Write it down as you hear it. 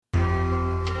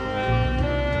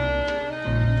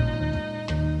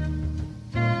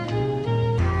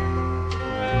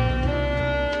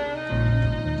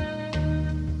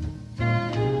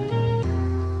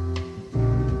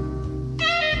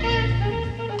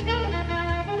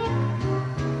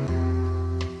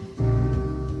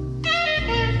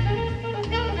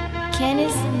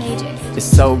Dennis Major. It's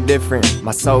so different,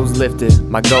 my soul's lifted,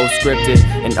 my goals scripted.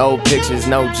 In old pictures,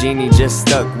 no genie, just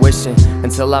stuck wishing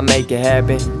until I make it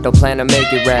happen. Don't plan to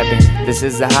make it rapping. This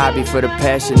is a hobby for the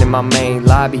passion in my main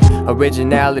lobby.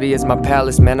 Originality is my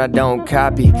palace, man, I don't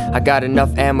copy. I got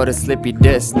enough ammo to slip your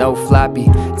disc, no floppy.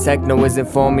 Techno isn't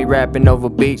for me, rapping over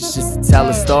beats just to tell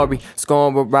a story.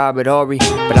 Scoring with Robert Horry,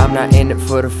 but I'm not in it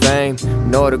for the fame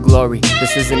nor the glory.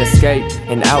 This is an escape,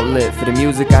 an outlet for the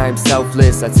music. I am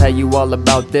selfless. I tell you all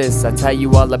about this, I tell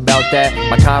you all about that.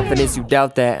 My confidence, you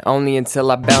doubt that, only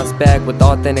until I bounce back with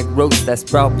authentic roots that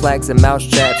sprout plaques and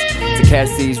mousetraps to catch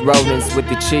these rodents with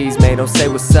the cheese, man. Don't say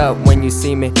what's up when you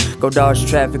see me. Go dodge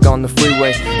traffic on the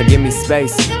freeway, or give me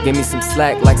space, give me some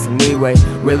slack like some leeway.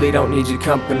 Really don't need your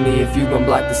company if you gon'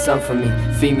 block the sun from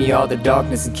me. Feed me all the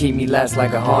darkness and keep me last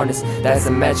like a harness. That's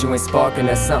a match you ain't sparking,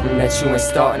 that's something that you ain't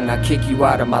starting. I kick you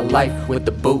out of my life with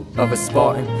the boot of a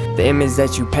Spartan. The image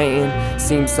that you painting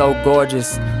seems so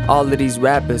gorgeous. All of these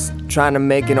rappers trying to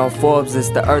make it on Forbes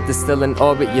list. The earth is still in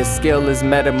orbit, your skill is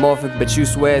metamorphic, but you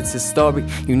swear it's historic.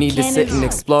 You need to sit and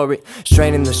explore it,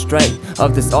 straining the strength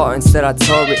of this art instead I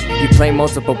tore it. You play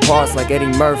multiple parts like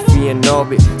Eddie Murphy in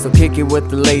orbit, so kick it with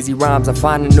the lazy rhymes. I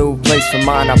find a new place for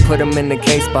mine, I put them in the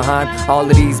case behind all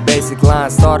of these basic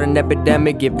lines. Start an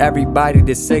epidemic, give everybody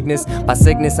the sickness. By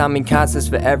sickness I mean concerts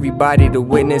for everybody to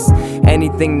witness.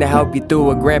 Anything to help you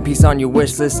through a grand piece on your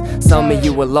wish list. Some of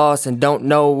you are lost and don't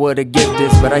know what a gift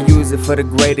is, but I use it for the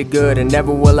greater good, and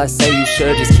never will I say you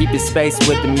should. Just keep your space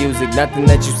with the music, nothing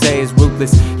that you say is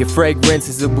ruthless. Your fragrance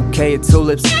is a bouquet of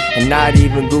tulips, and not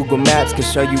even Google Maps can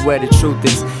show you where the truth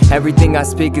is. Everything I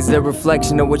speak is a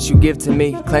reflection of what you give to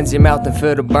me. Cleanse your mouth and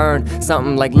feel the burn,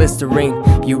 something like Listerine.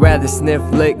 You rather sniff,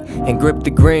 lick, and grip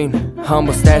the green.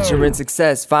 Humble stature and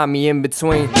success, find me in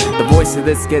between. The voice of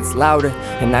this gets louder,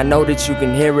 and I know that you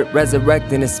can hear it,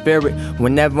 resurrecting the spirit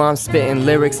whenever I'm spitting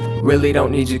lyrics. Really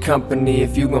don't need your company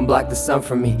if you gon' block the sun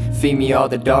from me. Feed me all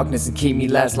the darkness and keep me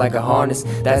last like a harness.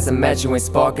 That's a match you ain't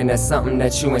sparking, that's something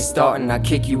that you ain't starting. I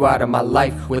kick you out of my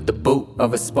life with the boot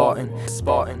of a Spartan.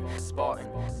 Spartan, Spartan.